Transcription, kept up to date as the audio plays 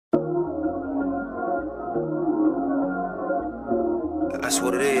That's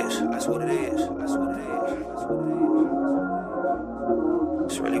what it is. That's what it is. That's what it is.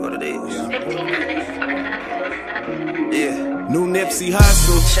 It's really what it is. Yeah. New Nipsey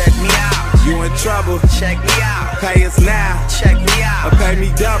Hussle. Check me out. You in trouble. Check me out. Pay us now. Check me out. Or pay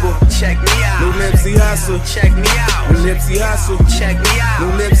me double. Check me out. New Nipsey Hussle. Check me out. New Nipsey Hussle. Check me out.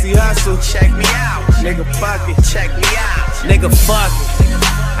 New Nipsey Hussle. Check me out. Nigga, fuck it. Check me out. Nigga, fuck it.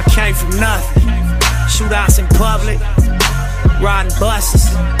 I came from nothing. Shootouts in public, riding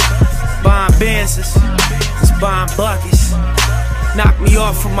buses, buying Benzes, just buying buckets. Knocked me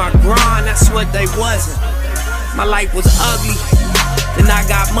off from my grind, that's what they wasn't. My life was ugly, then I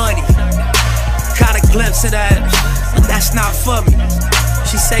got money. Caught a glimpse of that, but that's not for me.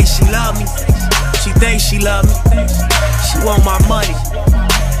 She say she love me, she think she love me. She want my money,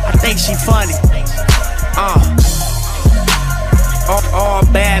 I think she funny. All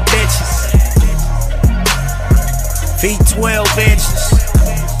bad bitches. Feet 12 inches.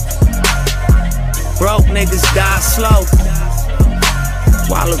 Broke niggas die slow,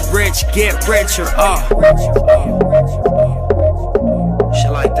 while the rich get richer.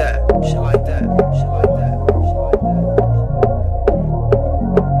 Shit like that. Shit like that. Shit like that.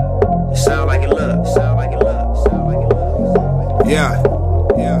 It sound like it look. Sound like it look. Sound like it look. Yeah.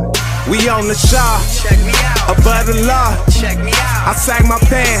 We on the shaw. Check me out. Above the law. Check me out. I sag my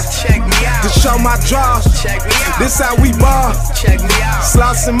pants. Check me out. To show my draws. Check me out. This how we ball. Check me out.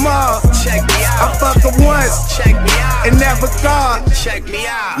 Sloss and mob. Check me I out. fuck her once Check me out. and never thought. Check me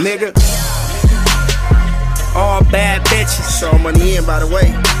out. Nigga. All bad bitches. Show money in, by the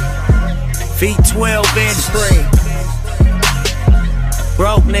way. Feet 12 inches. Spring.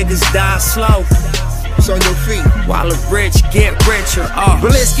 Broke niggas die slow, It's on your feet. while the rich get richer.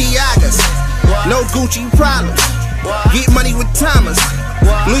 Balenciagas. No Gucci problems. Get money with Thomas.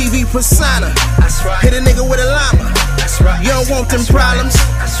 Louis V persona. That's right. Hit a nigga with a llama. That's right. You don't want them That's right. problems.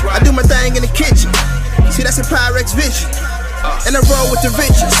 That's right. I do my thing in the kitchen. See, that's a Pyrex vision. And I roll with the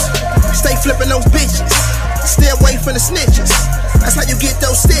riches. Stay flipping those bitches. Stay away from the snitches. That's how you get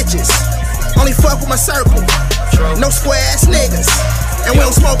those stitches. Only fuck with my circle. No square ass niggas. And we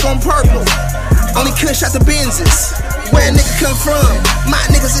don't smoke on purple. Only kush out the Benzes. Where a nigga come from? My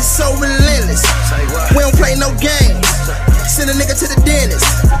niggas is so relentless. We don't play no games. Send a nigga to the dentist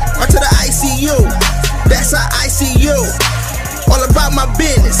or to the ICU. That's our ICU. All about my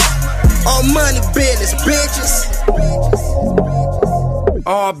business. All money business, bitches.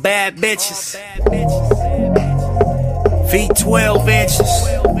 All bad bitches. Feet 12 inches.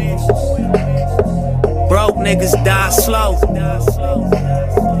 Broke niggas die slow,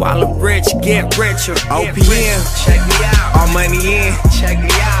 while the rich get richer. OPM. Check me out. All money in. Check me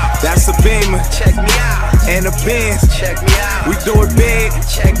out. That's a Beamer Check me out. and a Benz. Check me out. We do it big.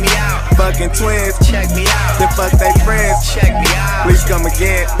 Check me out. Fucking twins. Check me out. Then fuck they friends. Check me out. Please come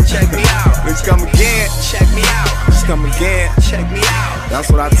again. Check me out. Please come again. Check me out. Please come again. Check me out.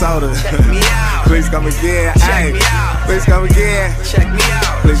 That's what I told her. Check me out. Please come again. Check Ay. me out. Please come again. Check me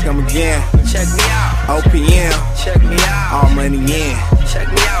out. Please come again. Check me out. OPM. Check me out. All money in. Check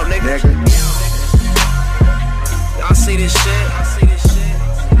me out, nigga. Nigga. Y'all see this shit? I see this shit.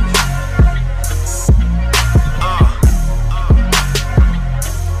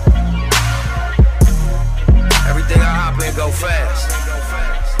 Everything I hop in go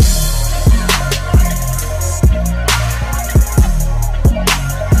fast.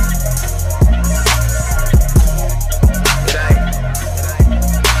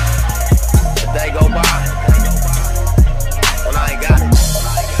 The day go by when I ain't got it.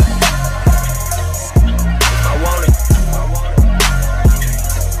 I want it.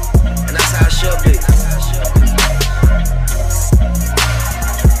 And that's how it should be.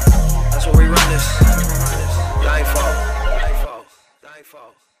 That's what we run this. Y'all ain't fall.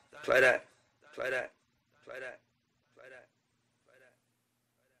 Play that. Play that. Play that.